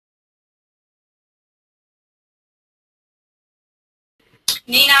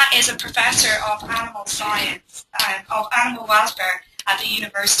Nina is a professor of animal science, of animal welfare at the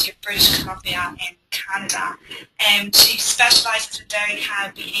University of British Columbia in Canada. She specialises in dairy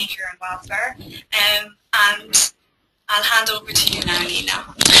cow behaviour and welfare. And I'll hand over to you now,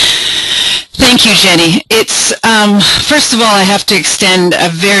 Nina. Thank you, Jenny. It's first of all, I have to extend a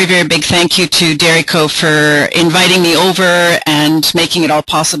very, very big thank you to Dairy Co for inviting me over and making it all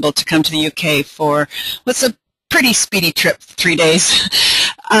possible to come to the UK for what's a pretty speedy trip, 3 days.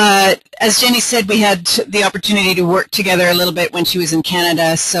 As Jenny said, we had the opportunity to work together a little bit when she was in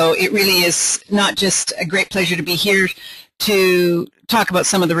Canada, so it really is not just a great pleasure to be here to talk about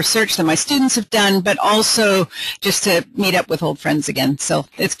some of the research that my students have done, but also just to meet up with old friends again. So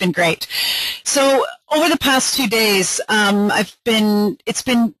it's been great. So over the past 2 days, it's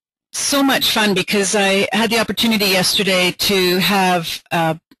been so much fun because I had the opportunity yesterday to have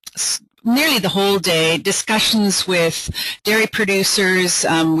nearly the whole day discussions with dairy producers.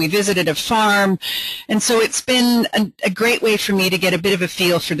 We visited a farm, and so it's been a great way for me to get a bit of a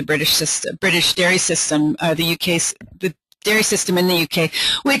feel for the British dairy system, the dairy system in the UK,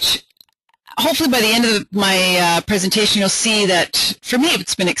 which hopefully by the end of my presentation you'll see that for me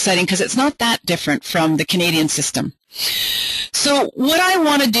it's been exciting because it's not that different from the Canadian system. So what I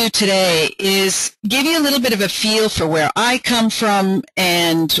want to do today is give you a little bit of a feel for where I come from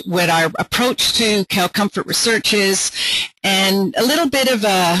and what our approach to cow comfort research is, and a little bit of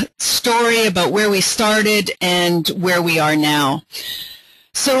a story about where we started and where we are now.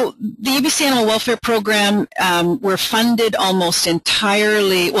 So the UBC Animal Welfare Program, we're funded almost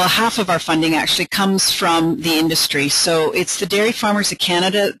entirely, well, half of our funding actually comes from the industry. So it's the Dairy Farmers of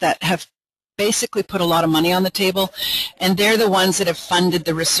Canada that have basically put a lot of money on the table, and they're the ones that have funded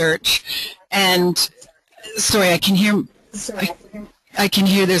the research. And sorry, I can hear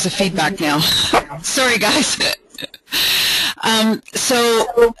there's a feedback now. Sorry, guys.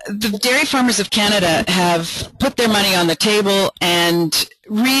 So the Dairy Farmers of Canada have put their money on the table and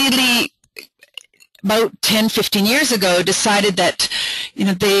really about 10-15 years ago decided that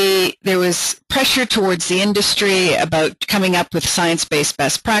there was pressure towards the industry about coming up with science-based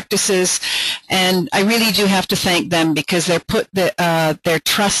best practices, and I really do have to thank them because they put their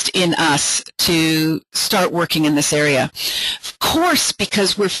trust in us to start working in this area. Of course,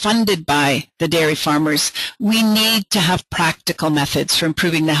 because we're funded by the dairy farmers, we need to have practical methods for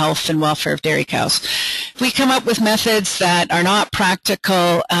improving the health and welfare of dairy cows. If we come up with methods that are not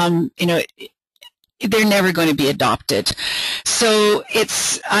practical, they're never going to be adopted. So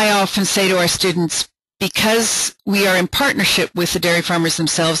I often say to our students, because we are in partnership with the dairy farmers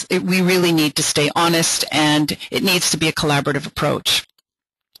themselves, we really need to stay honest, and it needs to be a collaborative approach.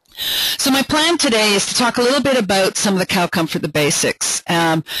 So my plan today is to talk a little bit about some of the cow comfort, the basics.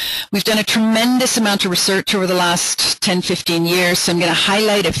 We've done a tremendous amount of research over the last 10-15 years, so I'm going to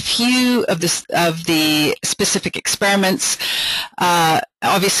highlight a few of the specific experiments.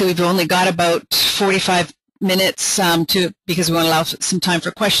 Obviously, we've only got about 45 minutes because we want to allow some time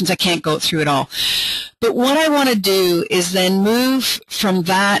for questions. I can't go through it all. But what I want to do is then move from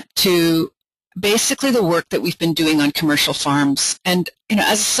that to basically the work that we've been doing on commercial farms. And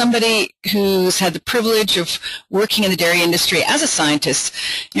as somebody who's had the privilege of working in the dairy industry as a scientist,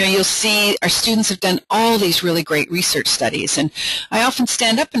 you'll see our students have done all these really great research studies. And I often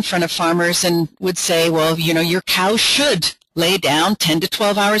stand up in front of farmers and would say, well, your cow should lay down 10 to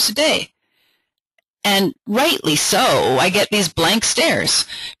 12 hours a day. And rightly so, I get these blank stares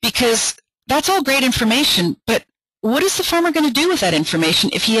because that's all great information, but what is the farmer going to do with that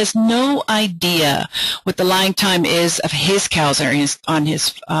information if he has no idea what the lying time is of his cows on his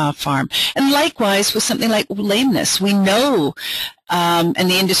farm? And likewise with something like lameness. We know, and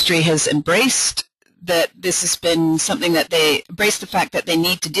the industry has embraced that this has been something that they embrace the fact that they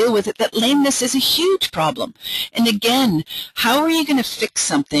need to deal with it, that lameness is a huge problem. And again, how are you going to fix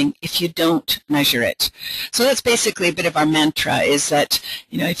something if you don't measure it? So that's basically a bit of our mantra, is that,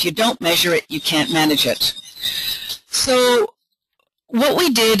 if you don't measure it, you can't manage it. So what we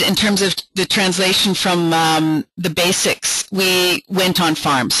did in terms of the translation from the basics, we went on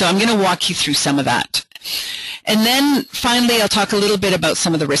farm. So I'm going to walk you through some of that. And then finally, I'll talk a little bit about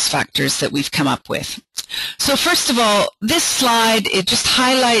some of the risk factors that we've come up with. So first of all, this slide, it just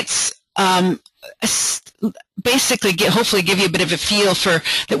highlights basically hopefully give you a bit of a feel for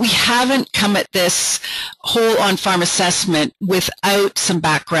that we haven't come at this whole on-farm assessment without some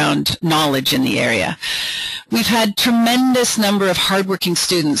background knowledge in the area. We've had tremendous number of hardworking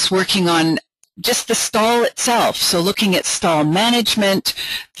students working on just the stall itself. So looking at stall management,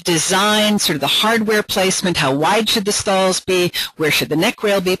 design, sort of the hardware placement, how wide should the stalls be, where should the neck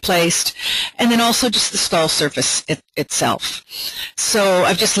rail be placed, and then also just the stall surface itself. So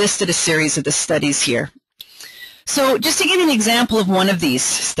I've just listed a series of the studies here. So just to give you an example of one of these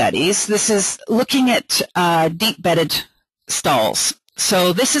studies, this is looking at deep-bedded stalls.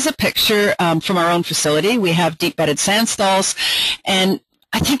 So this is a picture from our own facility. We have deep-bedded sand stalls, and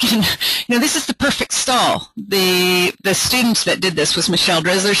I think, this is the perfect stall. The student that did this was Michelle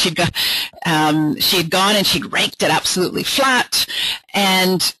Drisler. She had gone and she'd raked it absolutely flat,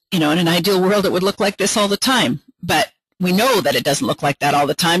 and in an ideal world it would look like this all the time. But we know that it doesn't look like that all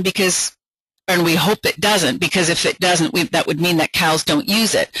the time and we hope it doesn't, because if it doesn't, that would mean that cows don't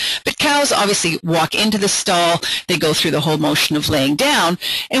use it. But cows obviously walk into the stall, they go through the whole motion of laying down,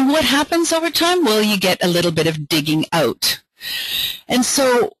 and what happens over time? Well, you get a little bit of digging out. And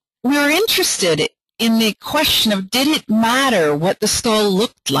so we were interested in the question of, did it matter what the stall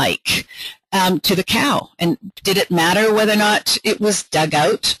looked like to the cow? And did it matter whether or not it was dug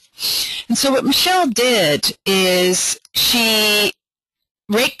out? And so what Michelle did is she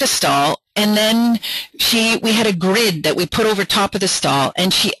raked the stall, and then we had a grid that we put over top of the stall,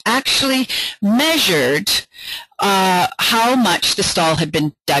 and she actually measured how much the stall had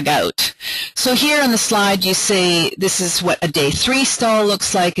been dug out. So here on the slide you see this is what a day 3 stall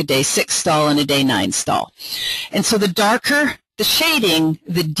looks like, a day 6 stall, and a day 9 stall. And so the darker the shading,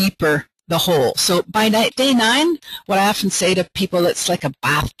 the deeper the hole. So by day 9, what I often say to people, it's like a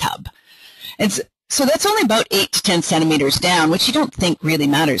bathtub. So that's only about 8 to 10 centimeters down, which you don't think really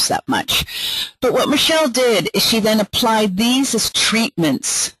matters that much. But what Michelle did is she then applied these as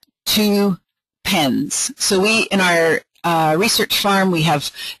treatments to pens. So we, in our research farm, we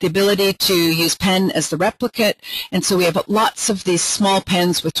have the ability to use pen as the replicate, and so we have lots of these small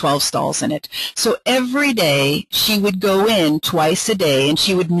pens with 12 stalls in it. So every day she would go in twice a day, and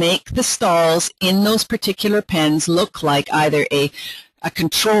she would make the stalls in those particular pens look like either a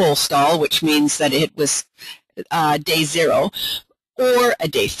control stall, which means that it was day 0, or a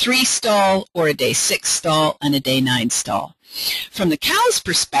day 3 stall, or a day 6 stall, and a day 9 stall. From the cow's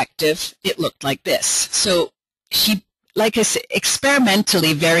perspective, it looked like this. So she, like I said,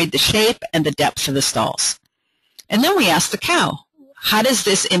 experimentally varied the shape and the depth of the stalls. And then we asked the cow, how does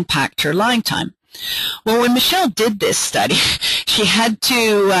this impact her lying time? Well, when Michelle did this study, she had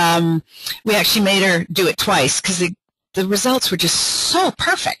to, we actually made her do it twice, because the results were just so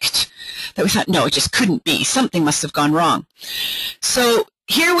perfect that we thought, no, it just couldn't be. Something must have gone wrong. So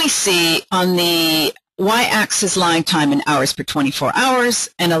here we see on the y-axis lying time in hours per 24 hours,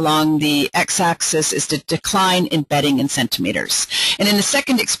 and along the x-axis is the decline in bedding in centimeters. And in the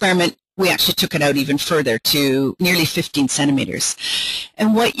second experiment, we actually took it out even further to nearly 15 centimeters.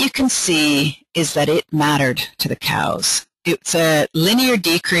 And what you can see is that it mattered to the cows. It's a linear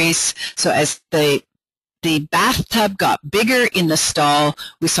decrease, so as the bathtub got bigger in the stall,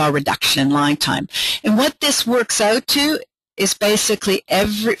 we saw a reduction in lying time. And what this works out to is basically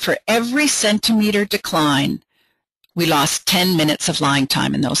for every centimeter decline, we lost 10 minutes of lying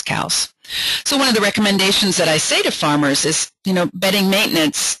time in those cows. So one of the recommendations that I say to farmers is, bedding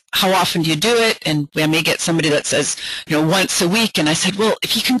maintenance, how often do you do it? And I may get somebody that says, once a week. And I said, well,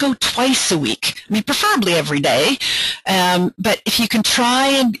 if you can go twice a week, preferably every day, but if you can try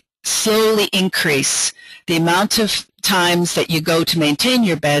and slowly increase the amount of times that you go to maintain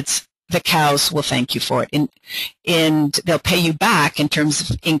your beds, the cows will thank you for it, and they'll pay you back in terms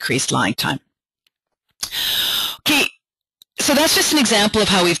of increased lying time. Okay, so that's just an example of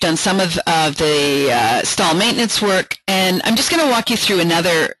how we've done some of the stall maintenance work, and I'm just going to walk you through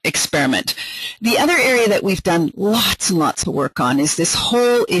another experiment. The other area that we've done lots and lots of work on is this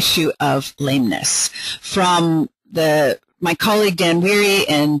whole issue of lameness. From my colleague Dan Weary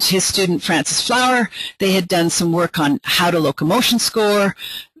and his student Francis Flower, they had done some work on how to locomotion score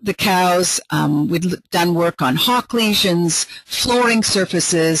the cows. We'd done work on hock lesions, flooring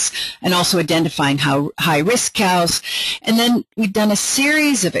surfaces, and also identifying high-risk cows. And then we'd done a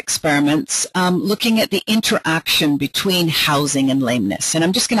series of experiments looking at the interaction between housing and lameness. And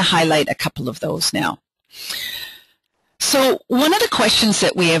I'm just going to highlight a couple of those now. So one of the questions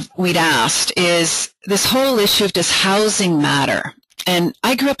that we'd asked is this whole issue of, does housing matter? And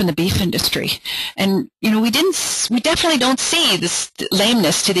I grew up in the beef industry, and we definitely don't see this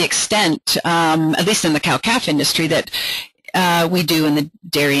lameness to the extent, at least in the cow-calf industry, that we do in the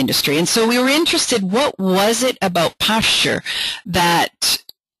dairy industry. And so we were interested, what was it about pasture that,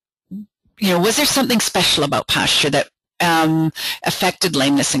 was there something special about pasture that affected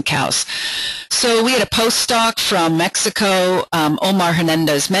lameness in cows? So we had a postdoc from Mexico, Omar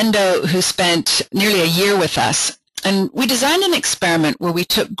Hernandez Mendo, who spent nearly a year with us. And we designed an experiment where we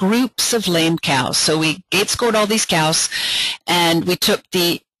took groups of lame cows. So we gate scored all these cows, and we took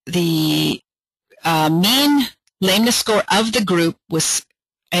the mean lameness score of the group was,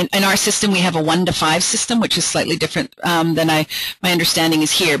 in our system we have a 1 to 5 system, which is slightly different than my understanding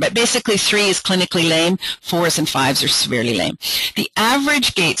is here. But basically 3 is clinically lame, 4s and 5s are severely lame. The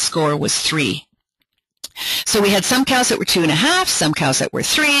average gate score was 3. So we had some cows that were 2.5, some cows that were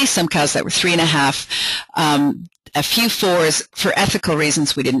 3, some cows that were 3.5, a few 4s. For ethical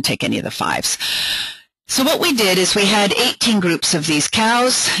reasons, we didn't take any of the 5s. So what we did is we had 18 groups of these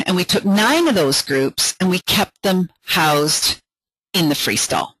cows, and we took 9 of those groups and we kept them housed in the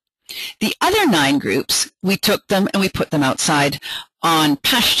freestall. The other 9 groups, we took them and we put them outside on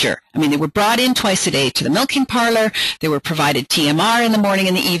pasture. I mean, they were brought in twice a day to the milking parlor. They were provided TMR in the morning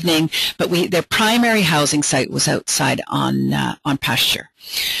and the evening, but their primary housing site was outside on pasture.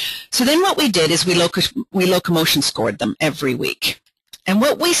 So then what we did is we locomotion scored them every week. And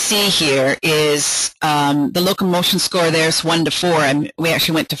what we see here is the locomotion score there is 1 to 4. We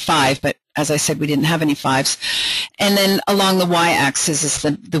actually went to 5, but as I said, we didn't have any 5s. And then along the y-axis is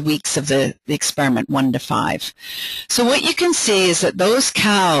the weeks of the experiment, 1 to 5. So what you can see is that those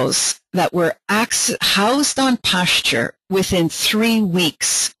cows that were housed on pasture, within 3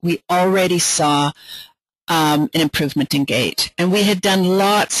 weeks, we already saw an improvement in gait. And we had done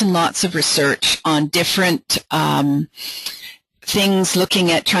lots and lots of research on different things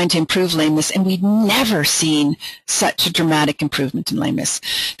looking at trying to improve lameness, and we'd never seen such a dramatic improvement in lameness.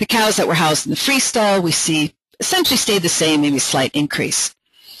 The cows that were housed in the freestall, we see essentially stayed the same, maybe a slight increase.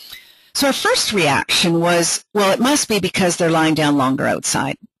 So our first reaction was, well, it must be because they're lying down longer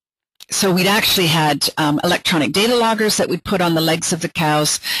outside. So we'd actually had electronic data loggers that we'd put on the legs of the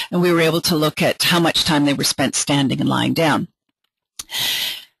cows, and we were able to look at how much time they were spent standing and lying down.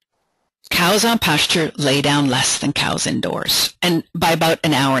 Cows on pasture lay down less than cows indoors, and by about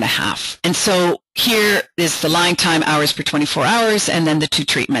an hour and a half. And so here is the lying time, hours per 24 hours, and then the 2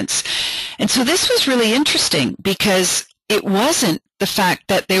 treatments. And so this was really interesting because it wasn't the fact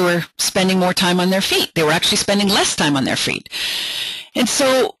that they were spending more time on their feet. They were actually spending less time on their feet. And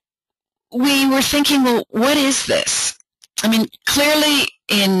so we were thinking, well, what is this? I mean, clearly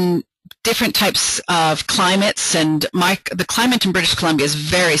in different types of climates, and the climate in British Columbia is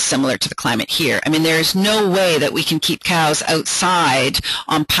very similar to the climate here. I mean, there's no way that we can keep cows outside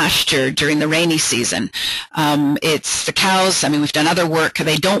on pasture during the rainy season. It's the cows, I mean, we've done other work,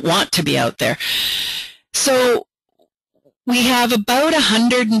 they don't want to be out there. So we have about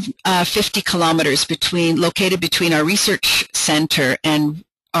 150 kilometers located between our research center and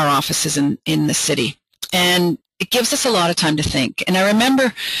our offices in the city. And it gives us a lot of time to think. And I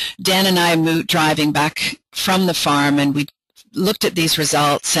remember Dan and I driving back from the farm, and we looked at these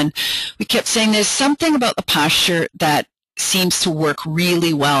results, and we kept saying there's something about the pasture that seems to work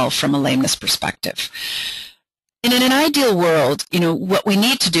really well from a lameness perspective. And in an ideal world, you know, what we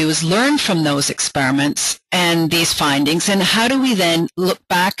need to do is learn from those experiments and these findings, and how do we then look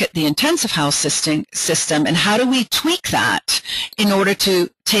back at the intensive house system and how do we tweak that in order to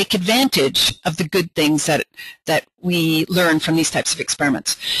take advantage of the good things that we learn from these types of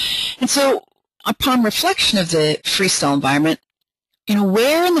experiments. And so upon reflection of the freestall environment, you know,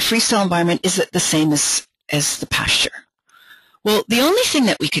 where in the freestall environment is it the same as the pasture? Well, the only thing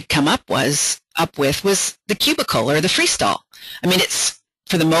that we could come up with was the cubicle or the freestall. I mean, it's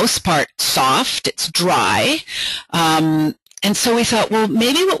for the most part soft, it's dry, and so we thought, well,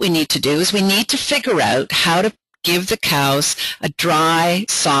 maybe what we need to do is we need to figure out how to give the cows a dry,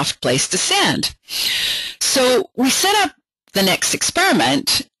 soft place to stand. So we set up the next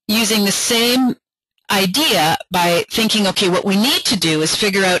experiment using the same idea by thinking, okay, what we need to do is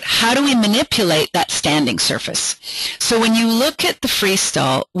figure out how do we manipulate that standing surface. So when you look at the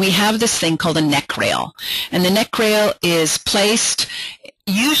freestall, we have this thing called a neck rail, and the neck rail is placed,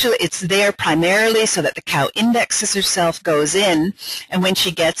 usually it's there primarily so that the cow indexes herself, goes in, and when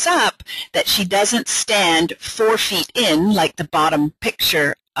she gets up, that she doesn't stand 4 feet in like the bottom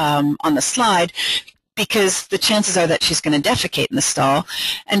picture on the slide, because the chances are that she's going to defecate in the stall.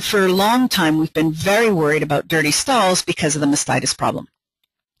 And for a long time, we've been very worried about dirty stalls because of the mastitis problem.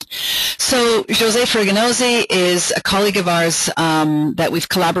 So José Ferganozzi is a colleague of ours that we've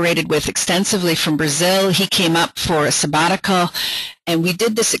collaborated with extensively from Brazil. He came up for a sabbatical, and we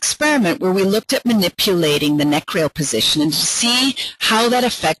did this experiment where we looked at manipulating the neck rail position and to see how that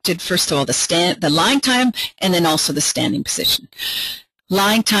affected, first of all, the lying time and then also the standing position.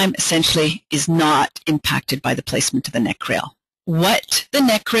 Lying time essentially is not impacted by the placement of the neck rail. what the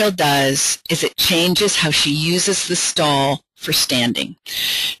neck rail does is it changes how she uses the stall for standing.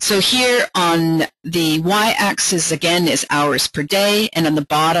 So here on the y-axis again is hours per day, and on the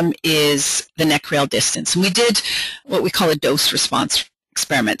bottom is the neck rail distance. And we did what we call a dose response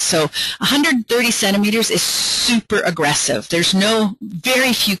experiment. So 130 centimeters is super aggressive.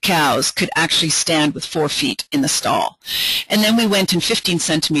 Very few cows could actually stand with 4 feet in the stall. And then we went in 15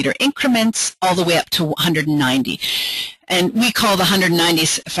 centimeter increments all the way up to 190. And we call the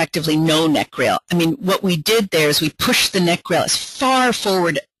 190s effectively no neck rail. I mean, what we did there is we pushed the neck rail as far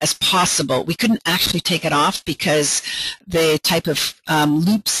forward as possible. We couldn't actually take it off because the type of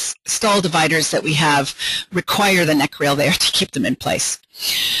loops, stall dividers that we have require the neck rail there to keep them in place.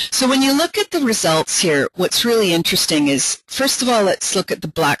 So when you look at the results here, what's really interesting is, first of all, let's look at the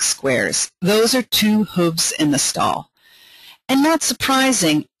black squares. Those are 2 hooves in the stall. And not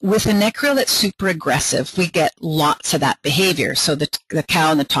surprising, with a neck rail that's super aggressive, we get lots of that behavior. So the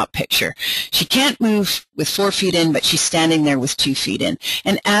cow in the top picture, she can't move with 4 feet in, but she's standing there with 2 feet in.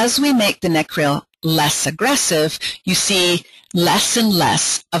 And as we make the neck rail less aggressive, you see less and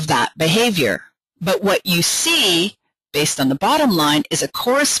less of that behavior. But what you see, based on the bottom line, is a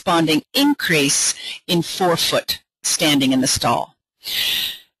corresponding increase in 4-foot standing in the stall.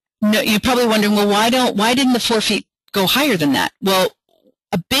 No, you're probably wondering, well, why didn't the 4 feet go higher than that? Well,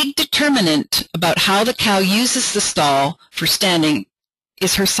 a big determinant about how the cow uses the stall for standing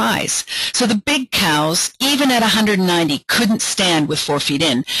is her size. So the big cows, even at 190, couldn't stand with 4 feet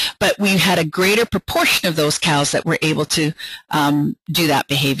in, but we had a greater proportion of those cows that were able to do that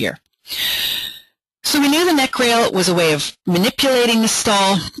behavior. So we knew the neck rail was a way of manipulating the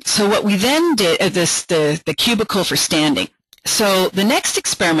stall. So what we then did, the cubicle for standing. So the next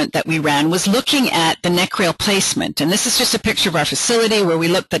experiment that we ran was looking at the neck rail placement. And this is just a picture of our facility where we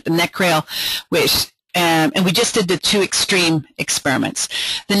looked at the neck rail, and we just did the 2 extreme experiments.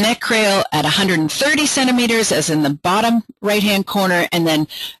 The neck rail at 130 centimeters, as in the bottom right-hand corner, and then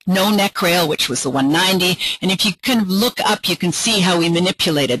no neck rail, which was the 190. And if you kind of look up, you can see how we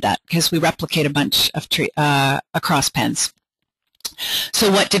manipulated that, because we replicate a bunch of across pens. So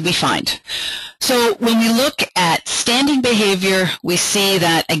what did we find? So when we look at standing behavior, we see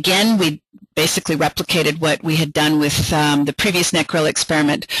that, again, we basically replicated what we had done with the previous neck rail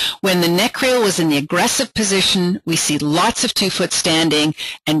experiment. When the neck rail was in the aggressive position, we see lots of 2-foot standing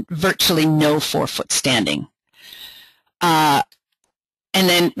and virtually no 4-foot standing. And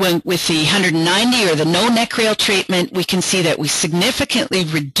then with the 190 or the no neck rail treatment, we can see that we significantly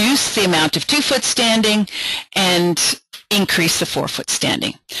reduce the amount of 2-foot standing and increase the 4-foot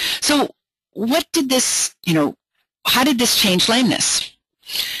standing. So what did this, how did this change lameness?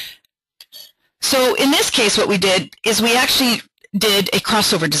 So in this case, what we did is we actually did a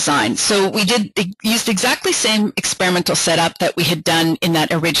crossover design. So we used exactly the same experimental setup that we had done in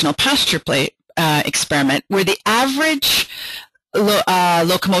that original pasture play experiment, where the average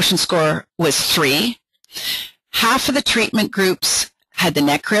locomotion score was 3. Half of the treatment groups had the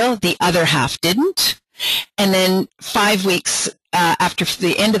neck rail, the other half didn't. And then 5 weeks after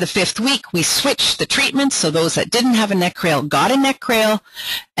the end of the 5th week, we switched the treatments. So those that didn't have a neck rail got a neck rail,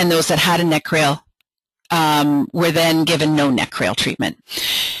 and those that had a neck rail were then given no neck rail treatment.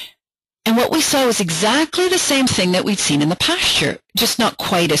 And what we saw was exactly the same thing that we'd seen in the pasture, just not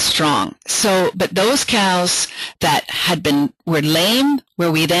quite as strong. So, but those cows that were lame,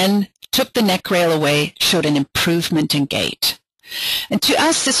 where we then took the neck rail away, showed an improvement in gait. And to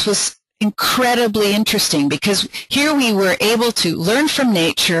us, this was incredibly interesting, because here we were able to learn from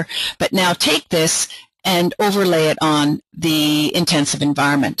nature, but now take this and overlay it on the intensive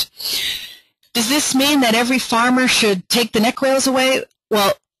environment. Does this mean that every farmer should take the neck rails away?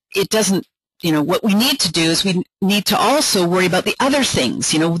 Well, it doesn't. What we need to do is we need to also worry about the other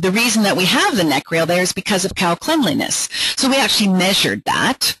things. The reason that we have the neck rail there is because of cow cleanliness. So we actually measured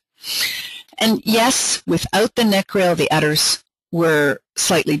that. And yes, without the neck rail, the udders were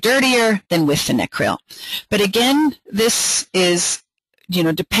slightly dirtier than with the neck rail. But again, this is,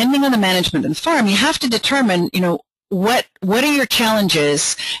 depending on the management of the farm, you have to determine, what are your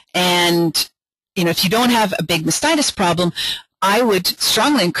challenges? And, if you don't have a big mastitis problem, I would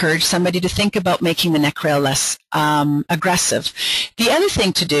strongly encourage somebody to think about making the neck rail less aggressive. The other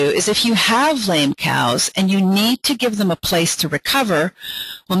thing to do is, if you have lame cows and you need to give them a place to recover,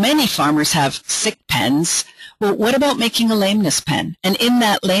 well, many farmers have sick pens. Well, what about making a lameness pen? And in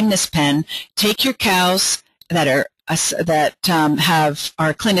that lameness pen, take your cows that are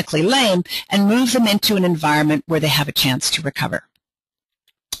clinically lame and move them into an environment where they have a chance to recover.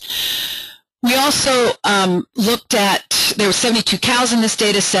 We also looked at, there were 72 cows in this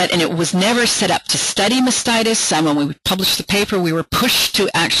data set, and it was never set up to study mastitis. When we published the paper, we were pushed to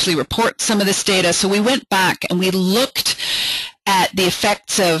actually report some of this data. So we went back and we looked at the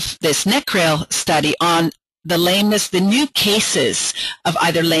effects of this neck rail study on the lameness, the new cases of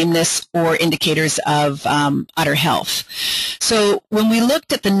either lameness or indicators of udder health. So when we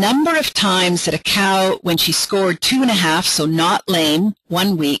looked at the number of times that a cow, when she scored 2.5, so not lame,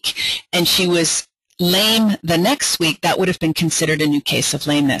 1 week, and she was lame the next week, that would have been considered a new case of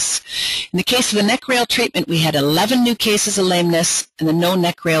lameness. In the case of the neck rail treatment, we had 11 new cases of lameness, and the no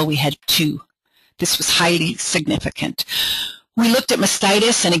neck rail, we had 2. This was highly significant. We looked at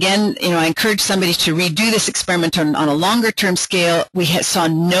mastitis, and again, I encourage somebody to redo this experiment on a longer-term scale. We saw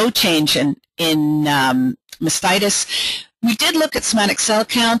no change in mastitis. We did look at somatic cell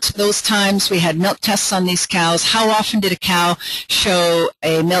count. Those times we had milk tests on these cows. How often did a cow show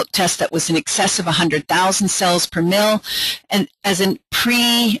a milk test that was in excess of 100,000 cells per mil, and as a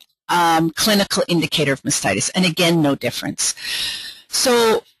pre-clinical indicator of mastitis? And again, no difference.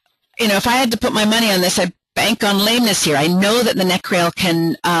 So, if I had to put my money on this, I'd bank on lameness here. I know that the neck rail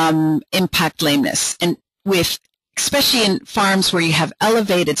can impact lameness, and especially in farms where you have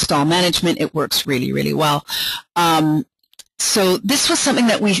elevated stall management, it works really, really well. So this was something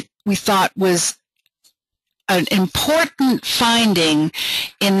that we thought was an important finding,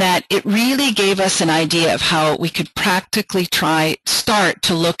 in that it really gave us an idea of how we could practically start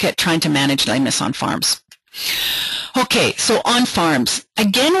to look at trying to manage lameness on farms. Okay, so on farms,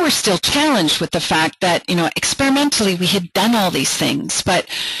 again, we're still challenged with the fact that, experimentally we had done all these things, but,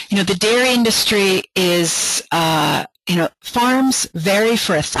 the dairy industry is, farms vary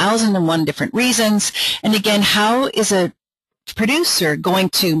for 1,001 different reasons, and again, how is a producer going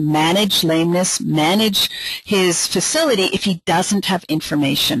to manage lameness, manage his facility, if he doesn't have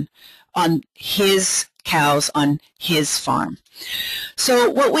information on his cows on his farm? So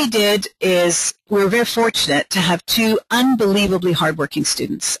what we did is, we were very fortunate to have 2 unbelievably hardworking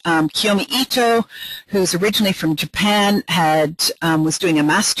students. Kiyomi Ito, who's originally from Japan, was doing a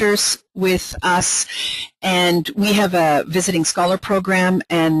master's with us, and we have a visiting scholar program,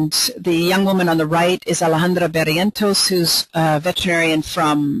 and the young woman on the right is Alejandra Barrientos, who's a veterinarian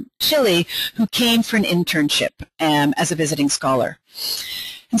from Chile, who came for an internship as a visiting scholar.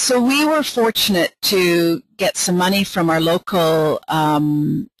 And so we were fortunate to get some money from our local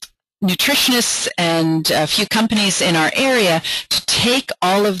nutritionists and a few companies in our area to take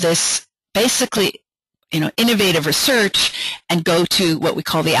all of this basically, innovative research and go to what we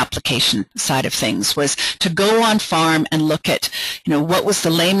call the application side of things, was to go on farm and look at, what was the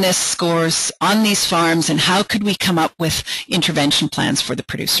lameness scores on these farms and how could we come up with intervention plans for the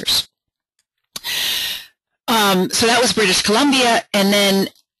producers. So that was British Columbia, and then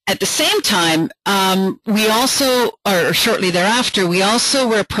at the same time, we also, or shortly thereafter, we also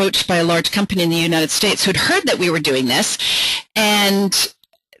were approached by a large company in the United States who had heard that we were doing this, and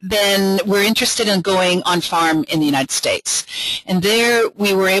then were interested in going on farm in the United States. And there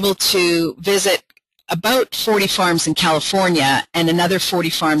we were able to visit about 40 farms in California and another 40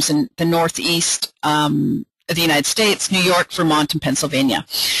 farms in the northeast of the United States, New York, Vermont, and Pennsylvania.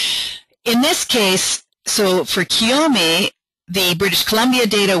 In this case, so for Kiyomi, the British Columbia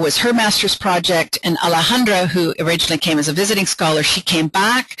data was her master's project, and Alejandra, who originally came as a visiting scholar, she came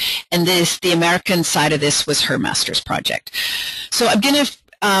back, and the American side of this was her master's project. So I'm going to,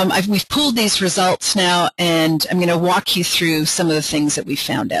 we've pulled these results now, and I'm going to walk you through some of the things that we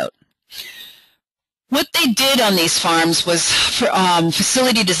found out. What they did on these farms was for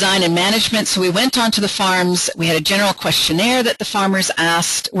facility design and management. So we went onto the farms. We had a general questionnaire that the farmers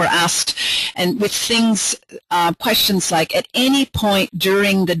were asked, and with things, questions like, at any point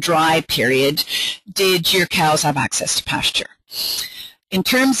during the dry period, did your cows have access to pasture? In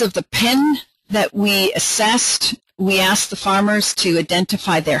terms of the pen that we assessed, we asked the farmers to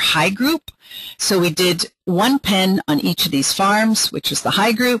identify their high group. So we did 1 pen on each of these farms, which was the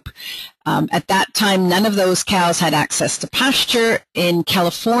high group. At that time, none of those cows had access to pasture. In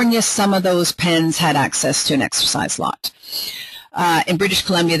California, some of those pens had access to an exercise lot. In British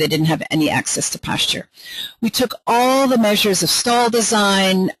Columbia, they didn't have any access to pasture. We took all the measures of stall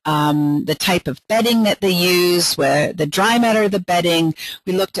design, the type of bedding that they use, the dry matter of the bedding.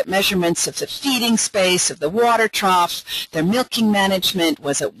 We looked at measurements of the feeding space, of the water trough, their milking management.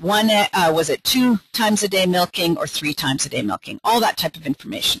 Was it 2 times a day milking or 3 times a day milking? All that type of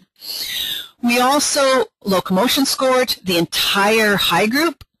information. We also locomotion scored the entire high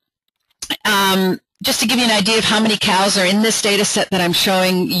group. just to give you an idea of how many cows are in this data set that I'm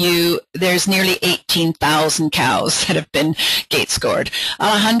showing you, there's nearly 18,000 cows that have been gate scored.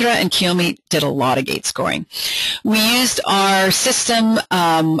 Alejandra and Kiyomi did a lot of gate scoring. We used our system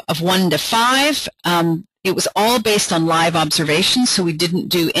of 1 to 5. It was all based on live observations, so we didn't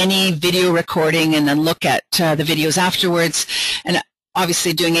do any video recording and then look at the videos afterwards. And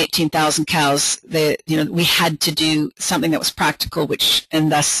obviously, doing 18,000 cows, we had to do something that was practical,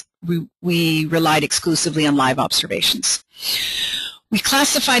 and thus we relied exclusively on live observations. We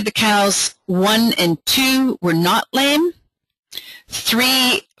classified the cows. 1 and 2 were not lame.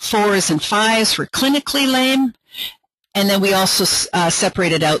 3, 4s, and 5s were clinically lame. And then we also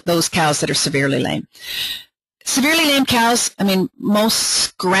separated out those cows that are severely lame. Severely lame cows, I mean,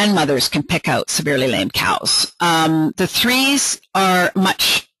 most grandmothers can pick out severely lame cows. The 3s are a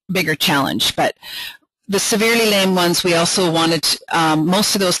much bigger challenge, but the severely lame ones, we also wanted,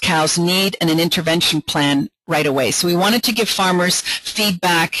 most of those cows need an intervention plan right away. So we wanted to give farmers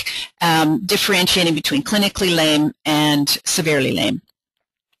feedback, differentiating between clinically lame and severely lame.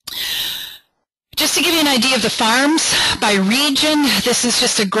 Just to give you an idea of the farms by region, this is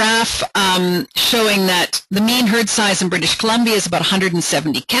just a graph showing that the mean herd size in British Columbia is about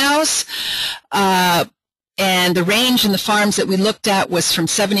 170 cows. And the range in the farms that we looked at was from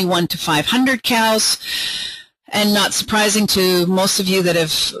 71 to 500 cows. And not surprising to most of you that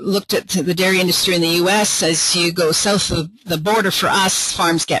have looked at the dairy industry in the U.S., as you go south of the border for us,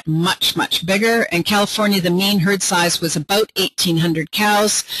 farms get much, much bigger. In California, the mean herd size was about 1,800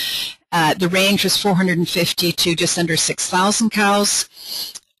 cows. The range was 450 to just under 6,000 cows.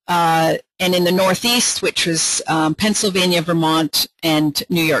 And in the Northeast, which was Pennsylvania, Vermont, and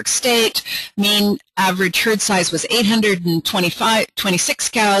New York State, mean average herd size was 826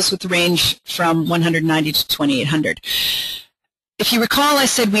 cows with the range from 190 to 2,800. If you recall, I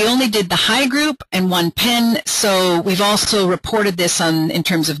said we only did the high group and 1 pen, so we've also reported this in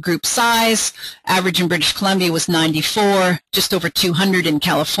terms of group size. Average in British Columbia was 94, just over 200 in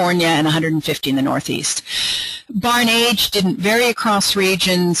California, and 150 in the Northeast. Barn age didn't vary across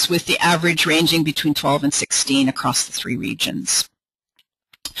regions, with the average ranging between 12 and 16 across the 3 regions.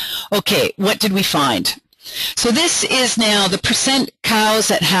 Okay, what did we find? So this is now the percent cows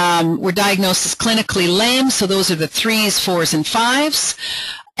that were diagnosed as clinically lame. So those are the 3s, 4s, and 5s.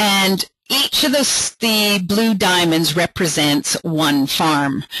 And each of the blue diamonds represents 1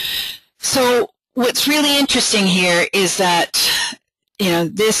 farm. So what's really interesting here is that,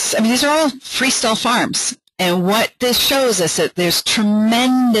 these are all freestyle farms. And what this shows us is that there's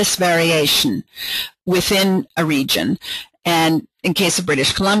tremendous variation within a region. And in case of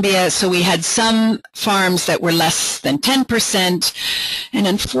British Columbia, so we had some farms that were less than 10%, and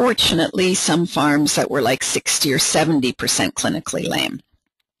unfortunately some farms that were like 60 or 70% clinically lame.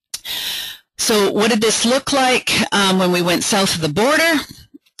 So what did this look like when we went south of the border?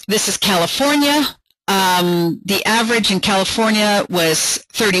 This is California. The average in California was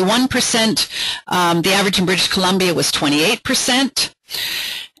 31%. The average in British Columbia was 28%.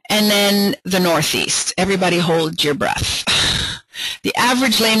 And then the Northeast. Everybody hold your breath. The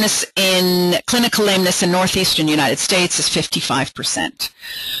average clinical lameness in northeastern United States is 55%.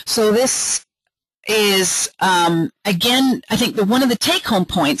 So this is, again, I think one of the take-home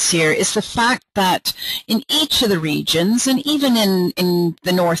points here is the fact that in each of the regions, and even in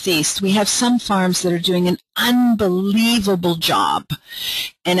the Northeast, we have some farms that are doing an unbelievable job.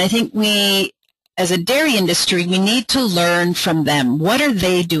 And I think as a dairy industry, we need to learn from them. What are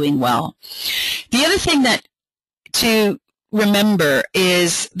they doing well? The other thing to remember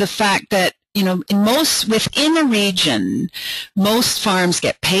is the fact that, within a region, most farms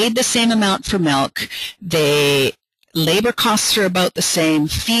get paid the same amount for milk. Labor costs are about the same.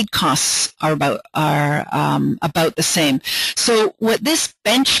 Feed costs are about the same. So what this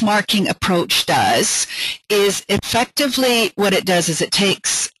benchmarking approach does is effectively what it does is it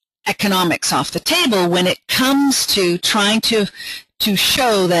takes economics off the table when it comes to trying to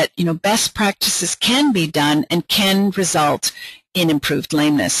show that best practices can be done and can result in improved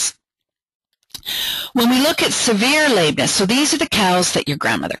lameness. When we look at severe lameness, so these are the cows that your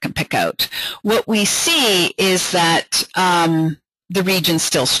grandmother can pick out, what we see is that the region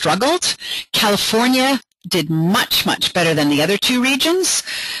still struggled. California did much, much better than the other 2 regions.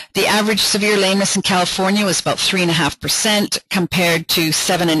 The average severe lameness in California was about 3.5% compared to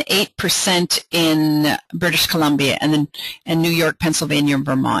 7 and 8% in British Columbia and New York, Pennsylvania, and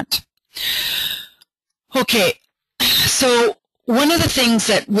Vermont. Okay, so one of the things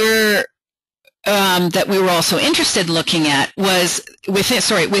that we were also interested in looking at was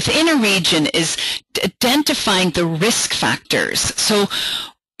within a region is identifying the risk factors. So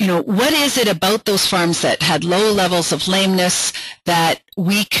what is it about those farms that had low levels of lameness that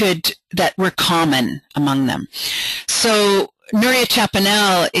were common among them? So Nuria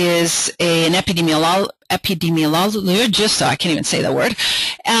Chapanel is an epidemiologist, so I can't even say the word.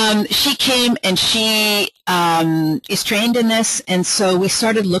 She came and she is trained in this, and so we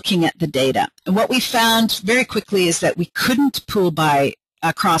started looking at the data. And what we found very quickly is that we couldn't pool by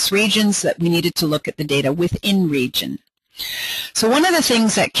across regions, that we needed to look at the data within region. So one of the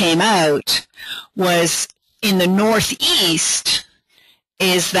things that came out was in the Northeast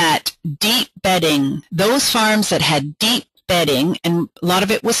is that deep bedding, those farms that had deep bedding, and a lot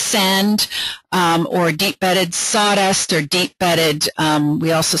of it was sand or deep bedded sawdust or deep bedded,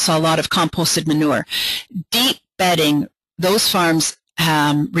 we also saw a lot of composted manure. Deep bedding, those farms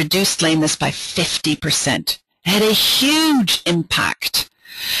reduced lameness by 50%. It had a huge impact.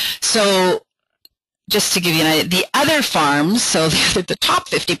 So just to give you an idea, the other farms, so the top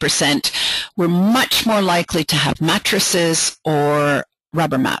 50%, were much more likely to have mattresses or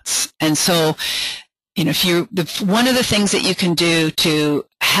rubber mats. And so, one of the things that you can do to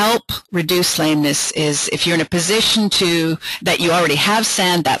help reduce lameness is if you're in a position that you already have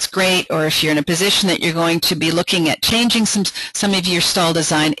sand, that's great, or if you're in a position that you're going to be looking at changing some of your stall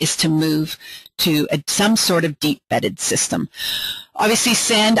design, is to move to some sort of deep bedded system. Obviously,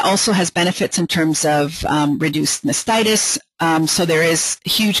 sand also has benefits in terms of reduced mastitis, so there is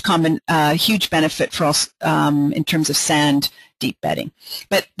huge benefit for us in terms of sand deep bedding.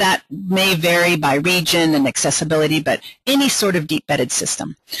 But that may vary by region and accessibility, but any sort of deep bedded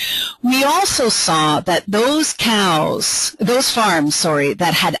system. We also saw that those farms,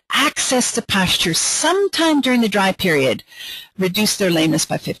 that had access to pasture sometime during the dry period reduced their lameness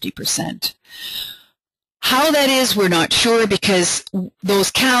by 50%. How that is, we're not sure, because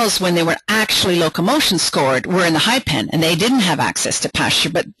those cows, when they were actually locomotion scored, were in the high pen and they didn't have access to pasture.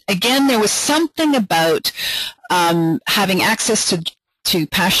 But again, there was something about having access to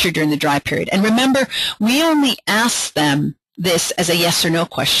pasture during the dry period. And remember, we only asked them this as a yes or no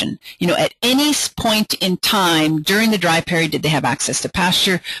question. At any point in time during the dry period, did they have access to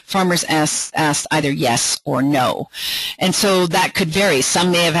pasture? Farmers asked either yes or no. And so that could vary.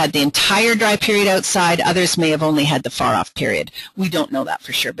 Some may have had the entire dry period outside. Others may have only had the far off period. We don't know that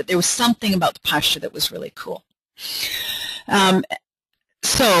for sure, but there was something about the pasture that was really cool. One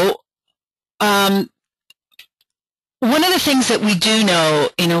of the things that we do know,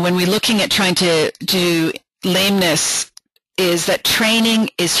 when we're looking at trying to do lameness, is that training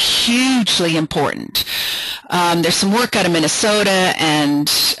is hugely important. There's some work out of Minnesota, and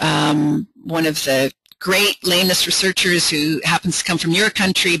one of the great lameness researchers who happens to come from your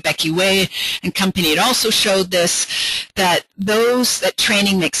country, Becky Way and company, had also showed this, that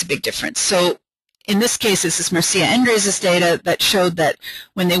training makes a big difference. So in this case, this is Marcia Endres' data that showed that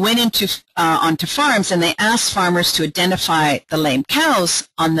when they went onto farms and they asked farmers to identify the lame cows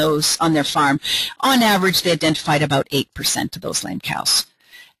on their farm, on average they identified about 8% of those lame cows.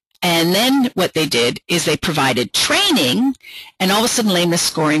 And then what they did is they provided training, and all of a sudden lameness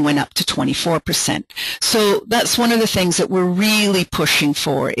scoring went up to 24%. So that's one of the things that we're really pushing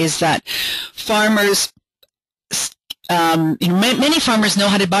for, is that farmers, many farmers know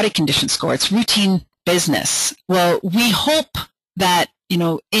how to body condition score. It's routine business. Well, we hope that,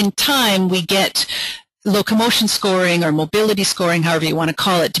 in time we get locomotion scoring or mobility scoring, however you want to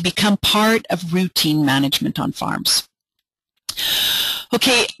call it, to become part of routine management on farms.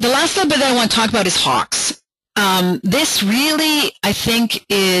 Okay, the last little bit that I want to talk about is hawks. This really, I think,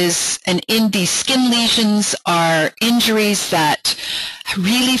 these skin lesions are injuries that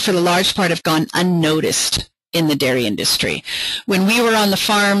really, for the large part, have gone unnoticed in the dairy industry. When we were on the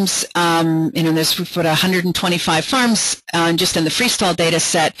farms, we've got 125 farms just in the freestall data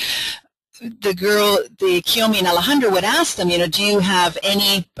set. The Kiyomi and Alejandro would ask them, do you have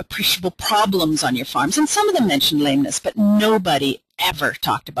any appreciable problems on your farms? And some of them mentioned lameness, but nobody ever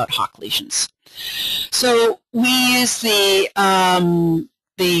talked about hawk lesions. So we use the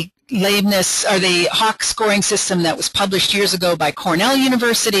lameness, or the hawk scoring system that was published years ago by Cornell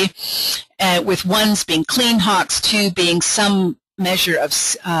University, with 1s being clean hawks, 2 being some measure of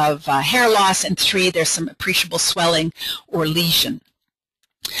hair loss, and 3, there's some appreciable swelling or lesion.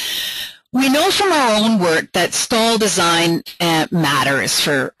 We know from our own work that stall design matters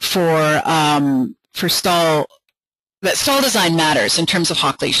that stall design matters in terms of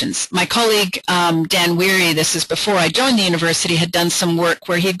hawk lesions. My colleague Dan Weary, this is before I joined the university, had done some work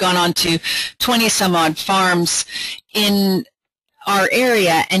where he had gone on to 20-some-odd farms in our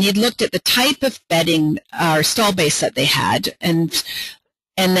area, and he'd looked at the type of bedding or stall base that they had, and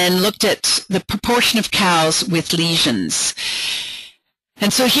then looked at the proportion of cows with lesions.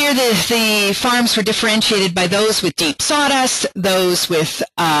 And so here the farms were differentiated by those with deep sawdust, those with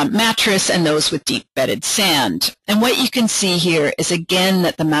mattress, and those with deep bedded sand. And what you can see here is again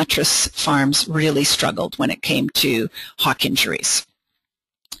that the mattress farms really struggled when it came to hock injuries.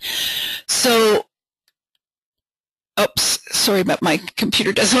 So, oops, sorry about my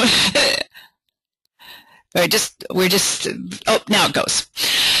computer doesn't. Oh, now it goes.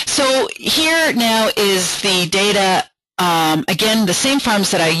 So here now is the data. Again, the same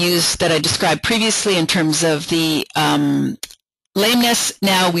farms that I described previously in terms of the lameness.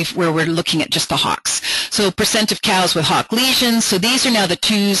 Now where we're looking at just the hocks. So percent of cows with hock lesions. So these are now the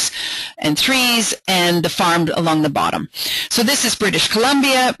 2s and 3s and the farm along the bottom. So this is British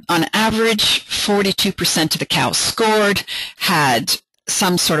Columbia. On average, 42% of the cows scored had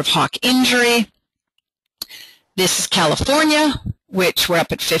some sort of hock injury. This is California, which we're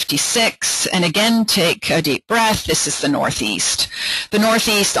up at 56. And again, take a deep breath. This is the Northeast. The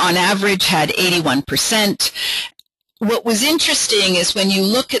Northeast, on average, had 81%. What was interesting is when you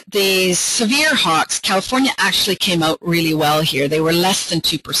look at these severe hocks, California actually came out really well here. They were less than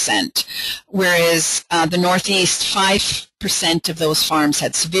 2%, whereas the Northeast, 5% of those farms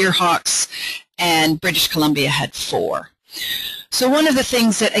had severe hocks, and British Columbia had 4%. So one of the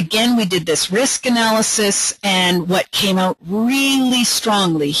things that, again, we did this risk analysis, and what came out really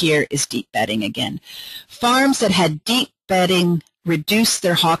strongly here is deep bedding again. Farms that had deep bedding reduced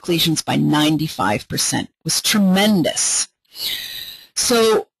their hock lesions by 95%. It was tremendous.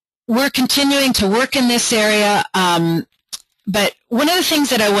 So we're continuing to work in this area, but one of the things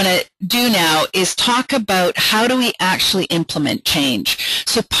that I want to do now is talk about how do we actually implement change.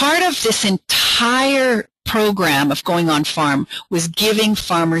 So part of this entire program of going on farm was giving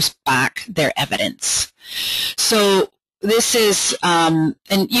farmers back their evidence. So this is, and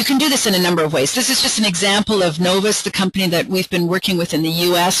you can do this in a number of ways. This is just an example of Novus, the company that we've been working with in the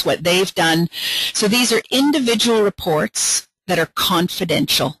U.S., what they've done. So these are individual reports that are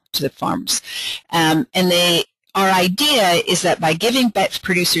confidential to the farms. And our idea is that by giving beef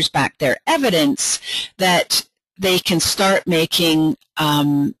producers back their evidence, that they can start making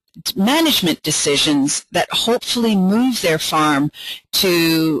management decisions that hopefully move their farm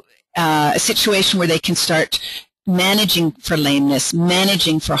to a situation where they can start managing for lameness,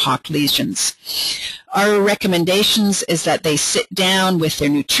 managing for hock lesions. Our recommendations is that they sit down with their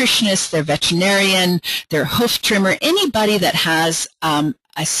nutritionist, their veterinarian, their hoof trimmer, anybody that has a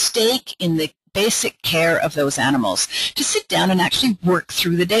stake in the basic care of those animals, to sit down and actually work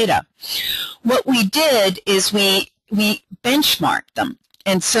through the data. What we did is we benchmarked them.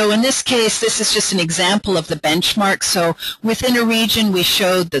 And so in this case, this is just an example of the benchmark. So within a region, we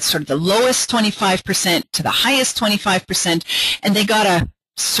showed the sort of the lowest 25% to the highest 25%, and they got a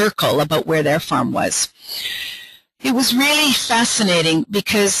circle about where their farm was. It was really fascinating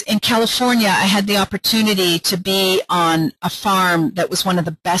because in California, I had the opportunity to be on a farm that was one of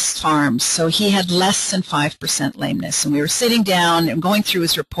the best farms. So he had less than 5% lameness. And we were sitting down and going through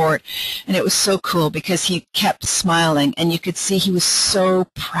his report, and it was so cool because he kept smiling, and you could see he was so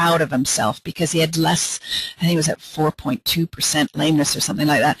proud of himself because he had less, I think it was at 4.2% lameness or something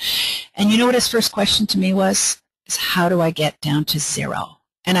like that. And you know what his first question to me was? Is how do I get down to 0?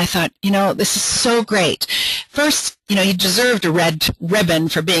 And I thought, you know, this is so great. First, you know, he deserved a red ribbon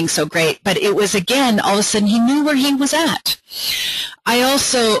for being so great, but it was, again, all of a sudden he knew where he was at. I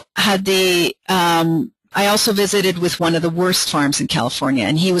also had I also visited with one of the worst farms in California,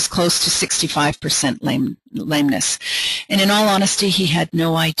 and he was close to 65% lameness. And in all honesty, he had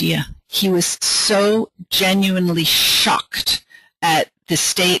no idea. He was so genuinely shocked at the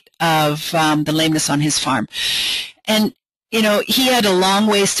state of the lameness on his farm. And you know, he had a long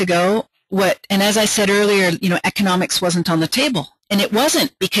ways to go. And as I said earlier, you know, economics wasn't on the table. And it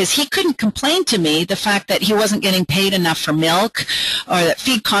wasn't because he couldn't complain to me the fact that he wasn't getting paid enough for milk or that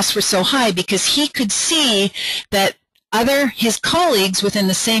feed costs were so high, because he could see that his colleagues within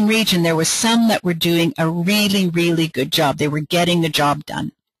the same region, there were some that were doing a really, really good job. They were getting the job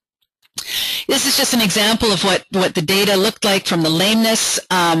done. This is just an example of what the data looked like from the lameness.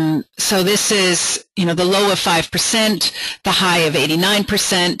 So this is, you know, the low of 5%, the high of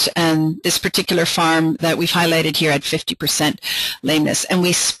 89%, and this particular farm that we've highlighted here had 50% lameness. And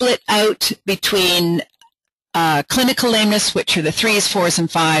we split out between clinical lameness, which are the 3s, 4s, and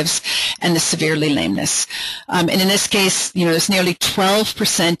 5s, and the severely lameness. And in this case, you know, there's nearly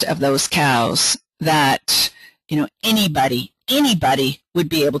 12% of those cows that, you know, anybody would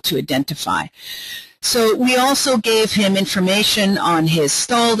be able to identify. So we also gave him information on his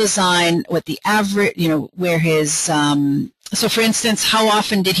stall design, what the average, you know, where his, so for instance, how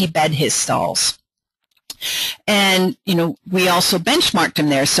often did he bed his stalls? And, you know, we also benchmarked him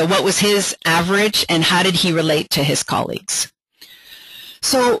there. So what was his average and how did he relate to his colleagues?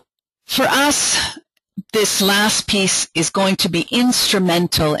 So for us, this last piece is going to be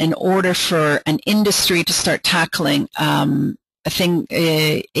instrumental in order for an industry to start tackling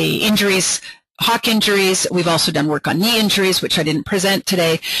injuries, hock injuries. We've also done work on knee injuries, which I didn't present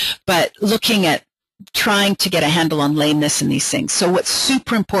today, but looking at trying to get a handle on lameness and these things. So what's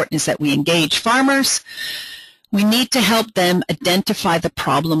super important is that we engage farmers. We need to help them identify the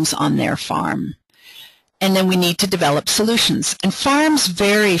problems on their farm. And then we need to develop solutions. And farms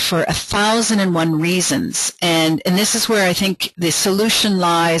vary for 1,001 reasons. And this is where I think the solution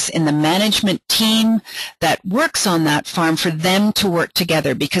lies in the management team that works on that farm for them to work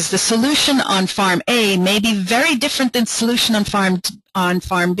together. Because the solution on farm A may be very different than solution on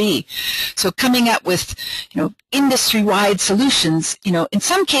farm B. So coming up with, you know, industry-wide solutions, you know, in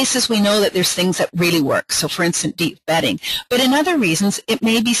some cases we know that there's things that really work. So for instance, deep bedding. But in other reasons, it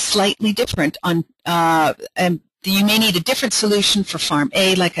may be slightly different on, and you may need a different solution for farm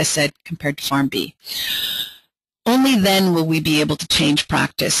A, like I said, compared to farm B. Only then will we be able to change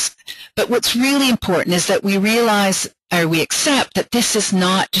practice. But what's really important is that we realize, or we accept, that this is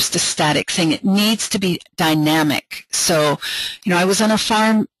not just a static thing. It needs to be dynamic. So, you know, I was on a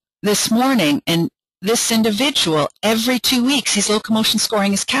farm this morning, and this individual, every 2 weeks, he's locomotion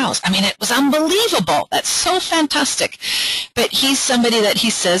scoring his cows. I mean, it was unbelievable. That's so fantastic. But he's somebody that he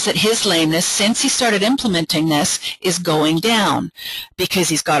says that his lameness, since he started implementing this, is going down because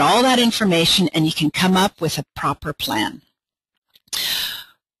he's got all that information and he can come up with a proper plan.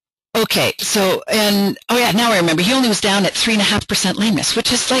 Okay, so, and, oh yeah, now I remember, he only was down at 3.5% lameness,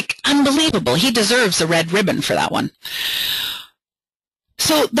 which is like unbelievable. He deserves a red ribbon for that one.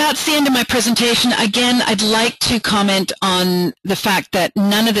 So that's the end of my presentation. Again, I'd like to comment on the fact that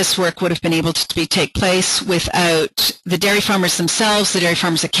none of this work would have been able to take place without the dairy farmers themselves, the Dairy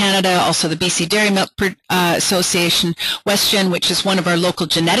Farmers of Canada, also the BC Dairy Milk Association, WestGen, which is one of our local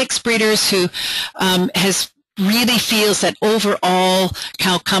genetics breeders who really feels that overall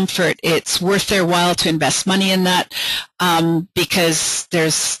cow comfort, it's worth their while to invest money in that because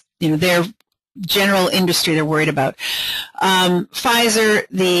there's, you know, their general industry they're worried about. Pfizer,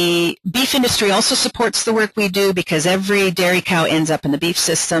 the beef industry also supports the work we do because every dairy cow ends up in the beef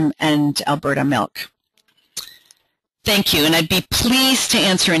system, and Alberta Milk. Thank you, and I'd be pleased to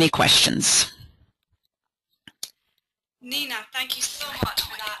answer any questions. Nina, thank you so much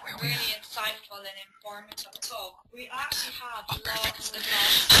for that really insightful and informative talk. We actually have lots and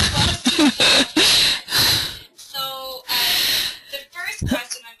lots of questions. So the first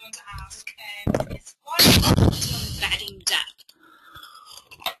question I'm going to ask is, what is optimal bedding depth?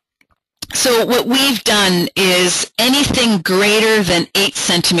 So what we've done is anything greater than 8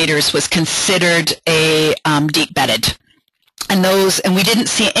 centimeters was considered a deep bedded. And we didn't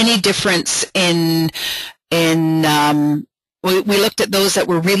see any difference we looked at those that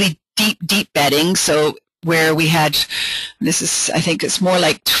were really deep bedding, so where we had, this is, I think it's more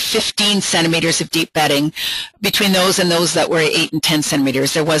like 15 centimeters of deep bedding. Between those and those that were 8 and 10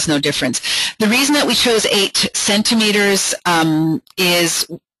 centimeters, there was no difference. The reason that we chose 8 centimeters is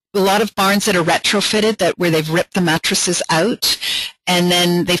a lot of barns that are retrofitted, where they've ripped the mattresses out and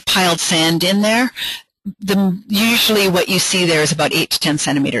then they've piled sand in there. Usually what you see there is about 8 to 10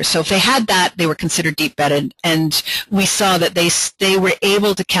 centimeters. So if they had that, they were considered deep bedded, and we saw that they were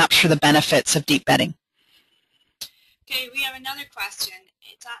able to capture the benefits of deep bedding. Okay, we have another question.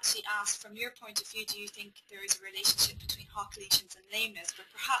 It's actually asked, from your point of view, do you think there is a relationship between hock lesions and lameness? But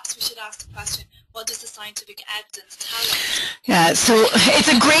perhaps we should ask the question, what does the scientific evidence tell us? Yeah, so it's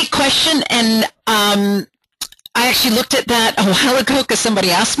a great question, and I actually looked at that a while ago because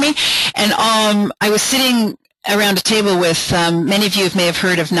somebody asked me, and I was sitting around a table with, many of you may have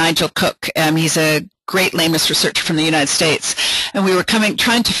heard of Nigel Cook. He's a great lameness researcher from the United States, and we were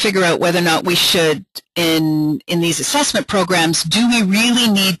trying to figure out whether or not we should, in these assessment programs, do we really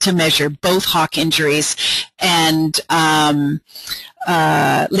need to measure both hock injuries and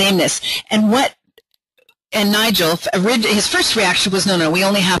lameness? And Nigel, his first reaction was, no, we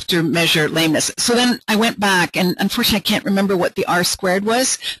only have to measure lameness. So then I went back, and unfortunately I can't remember what the R-squared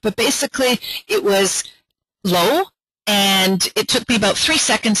was, but basically it was low, and it took me about 3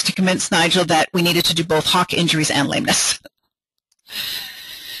 seconds to convince Nigel that we needed to do both hock injuries and lameness. For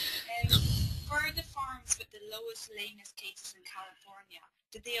the farms with the lowest lameness cases in California,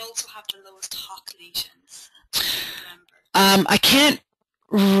 did they also have the lowest hock lesions? Do you remember? I can't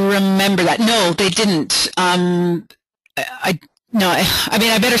remember that. No, they didn't. No, I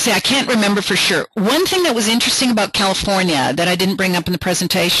mean, I better say I can't remember for sure. One thing that was interesting about California that I didn't bring up in the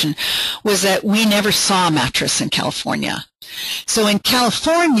presentation was that we never saw a mattress in California. So in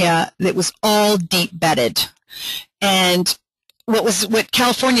California, it was all deep bedded. And what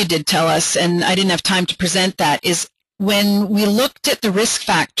California did tell us, and I didn't have time to present that, is when we looked at the risk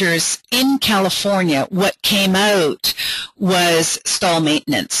factors in California, what came out was stall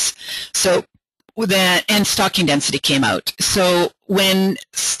maintenance. So that, and stocking density came out. So when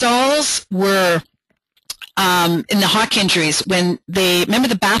stalls were in the hock injuries, when they, remember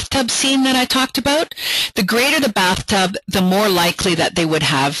the bathtub scene that I talked about? The greater the bathtub, the more likely that they would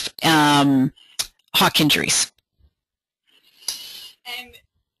have hock injuries.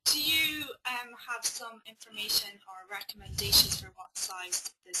 Do you have some information or recommendations for what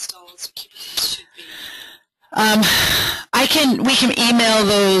size the stalls or cubicles should be? We can email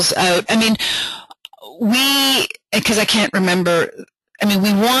those out. I mean, because I can't remember, I mean,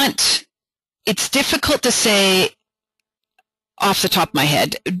 it's difficult to say off the top of my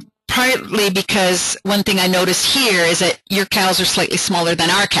head, partly because one thing I noticed here is that your cows are slightly smaller than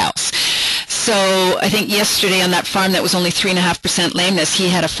our cows. So I think yesterday on that farm that was only 3.5% lameness, he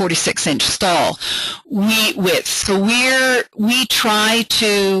had a 46-inch stall width. So we try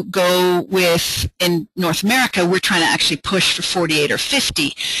to go with, in North America, we're trying to actually push for 48 or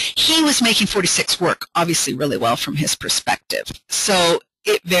 50. He was making 46 work, obviously really well from his perspective. So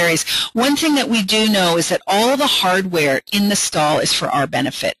it varies. One thing that we do know is that all the hardware in the stall is for our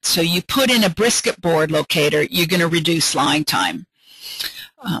benefit. So you put in a brisket board locator, you're going to reduce lying time.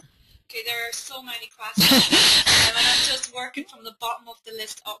 Okay, there are so many questions, and I'm just working from the bottom of the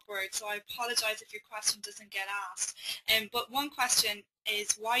list upwards, so I apologize if your question doesn't get asked. But one question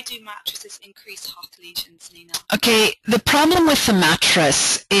is, why do mattresses increase hock lesions, Nina? Okay, the problem with the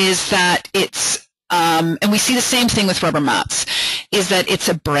mattress is that it's, and we see the same thing with rubber mats, is that it's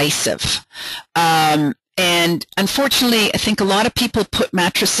abrasive. And unfortunately, I think a lot of people put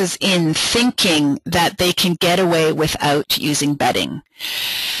mattresses in thinking that they can get away without using bedding.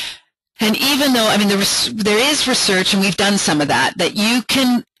 And even though, I mean, there is research, and we've done some of that, that you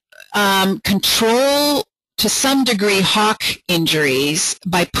can control to some degree hock injuries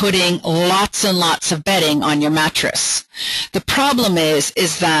by putting lots and lots of bedding on your mattress. The problem is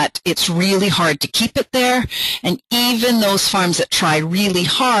that it's really hard to keep it there, and even those farms that try really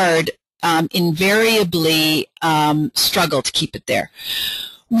hard invariably struggle to keep it there.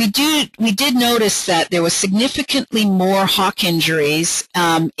 We did notice that there was significantly more hock injuries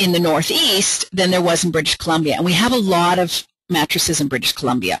in the Northeast than there was in British Columbia, and we have a lot of mattresses in British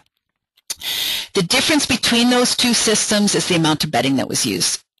Columbia. The difference between those two systems is the amount of bedding that was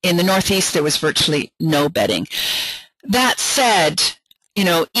used. In the Northeast, there was virtually no bedding. That said, you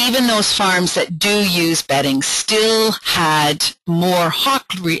know, even those farms that do use bedding still had more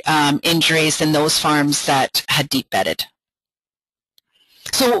hock injuries than those farms that had deep bedded.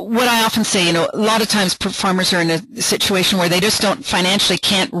 So what I often say, you know, a lot of times farmers are in a situation where they just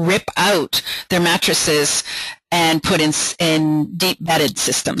can't rip out their mattresses and put in deep bedded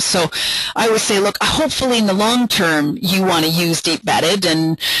systems. So I always say, look, hopefully in the long term you want to use deep bedded,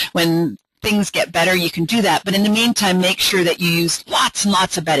 and when things get better you can do that. But in the meantime, make sure that you use lots and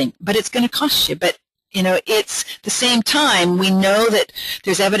lots of bedding. But it's going to cost you. But you know, it's the same time, we know that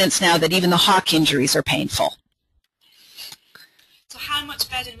there's evidence now that even the hock injuries are painful. So how much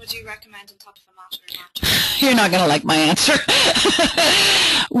bedding would you recommend on top of a mattress? You're not going to like my answer.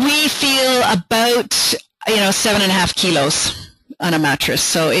 We feel about, 7.5 kilos on a mattress,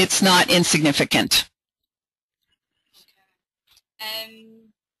 so it's not insignificant. Okay.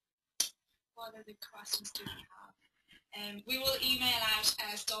 What other questions do we have? We will email out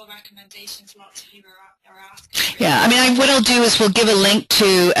stall recommendations. Lots of people are asking. Yeah, I mean, what I'll do is we'll give a link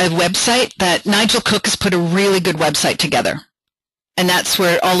to a website that Nigel Cook has put a really good website together. And that's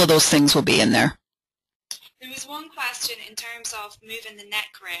where all of those things will be in there. There was one question in terms of moving the neck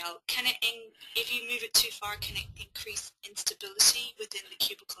rail. If you move it too far, can it increase instability within the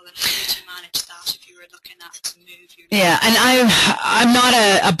cubicle? And how would you manage that if you were looking at to move your neck? Yeah, and I'm not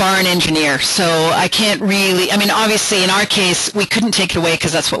a barn engineer, so I can't really, I mean, obviously in our case, we couldn't take it away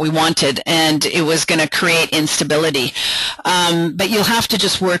because that's what we wanted, and it was going to create instability. But you'll have to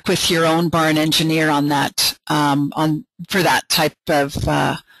just work with your own barn engineer on that, for that type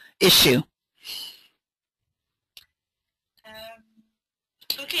of issue.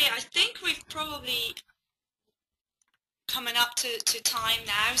 Okay, I think we've probably coming up to time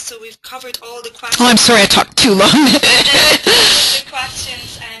now, so we've covered all the questions. Oh, I'm sorry, I talked too long. The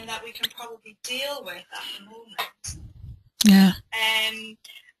questions that we can probably deal with at the moment. Yeah.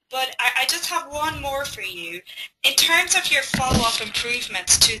 But I just have one more for you. In terms of your follow-up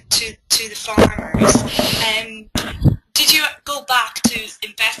improvements to the farmers, did you go back to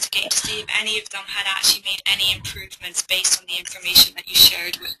investigate to see if any of them had actually made any improvements based on the information that you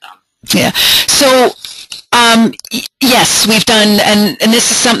shared with them? Yeah. So, yes, we've done, and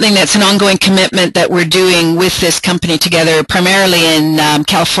this is something that's an ongoing commitment that we're doing with this company together, primarily in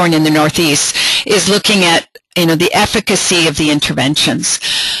California in the Northeast, is looking at, the efficacy of the interventions.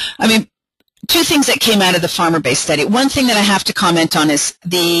 I mean, two things that came out of the farmer-based study. One thing that I have to comment on is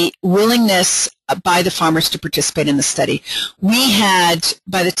the willingness by the farmers to participate in the study. We had,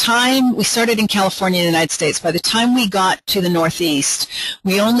 by the time we started in California in the United States, by the time we got to the Northeast,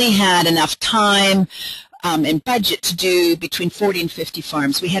 we only had enough time and budget to do between 40 and 50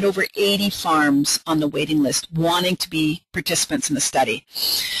 farms. We had over 80 farms on the waiting list wanting to be participants in the study.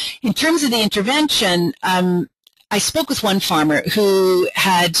 In terms of the intervention, I spoke with one farmer who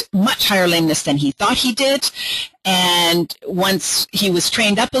had much higher lameness than he thought he did, and once he was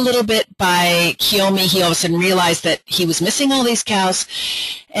trained up a little bit by Kiyomi, he all of a sudden realized that he was missing all these cows.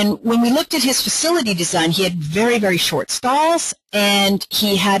 And when we looked at his facility design, he had very, very short stalls, and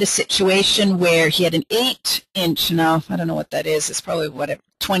he had a situation where he had an 8-inch, now I don't know what that is, it's probably whatever,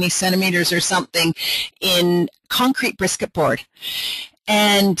 20 centimeters or something, in concrete brisket board.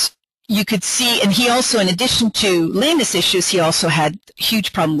 And you could see, and he also, in addition to lameness issues, he also had a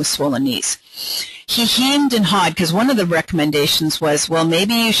huge problem with swollen knees. He hemmed and hawed because one of the recommendations was, well,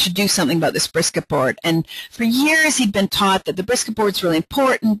 maybe you should do something about this brisket board. And for years he'd been taught that the brisket board's really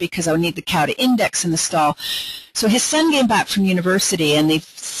important because I would need the cow to index in the stall. So his son came back from university, and the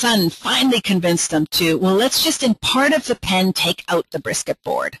son finally convinced him to, well, let's just in part of the pen take out the brisket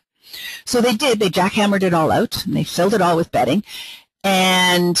board. So they did. They jackhammered it all out, and they filled it all with bedding.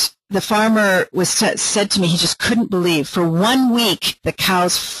 And the farmer said to me he just couldn't believe, for 1 week the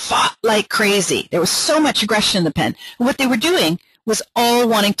cows fought like crazy. There was so much aggression in the pen. And what they were doing was all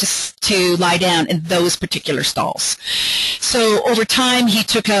wanting to lie down in those particular stalls. So over time he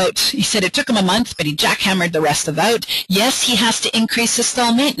said it took him a month, but he jackhammered the rest of it out. Yes, he has to increase his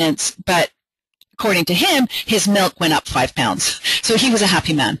stall maintenance, but according to him, his milk went up 5 pounds. So he was a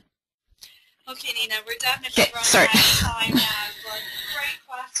happy man. Okay, Nina, we're definitely running out of time now, but great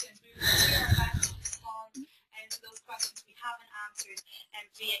questions. We will do our best to respond to those questions we haven't answered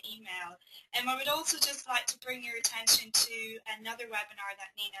via email. I would also just like to bring your attention to another webinar that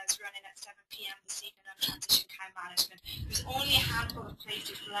Nina is running at 7 p.m. this evening on transition cow management. There's only a handful of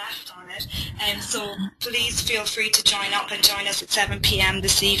places left on it, so please feel free to join up and join us at 7 p.m.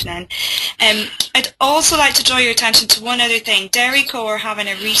 this evening. I'd also like to draw your attention to one other thing. Dairy Co are having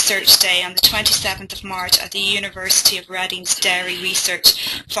a research day on the 27th of March at the University of Reading's Dairy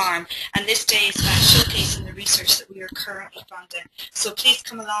Research Farm, and this day is about showcasing the research that we are currently funding. So please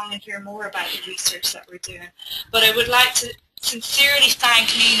come along and hear more about the research that we're doing. But I would like to sincerely thank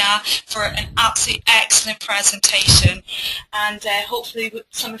Nina for an absolutely excellent presentation, and hopefully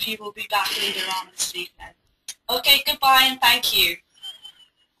some of you will be back later on this evening. Okay, goodbye and thank you.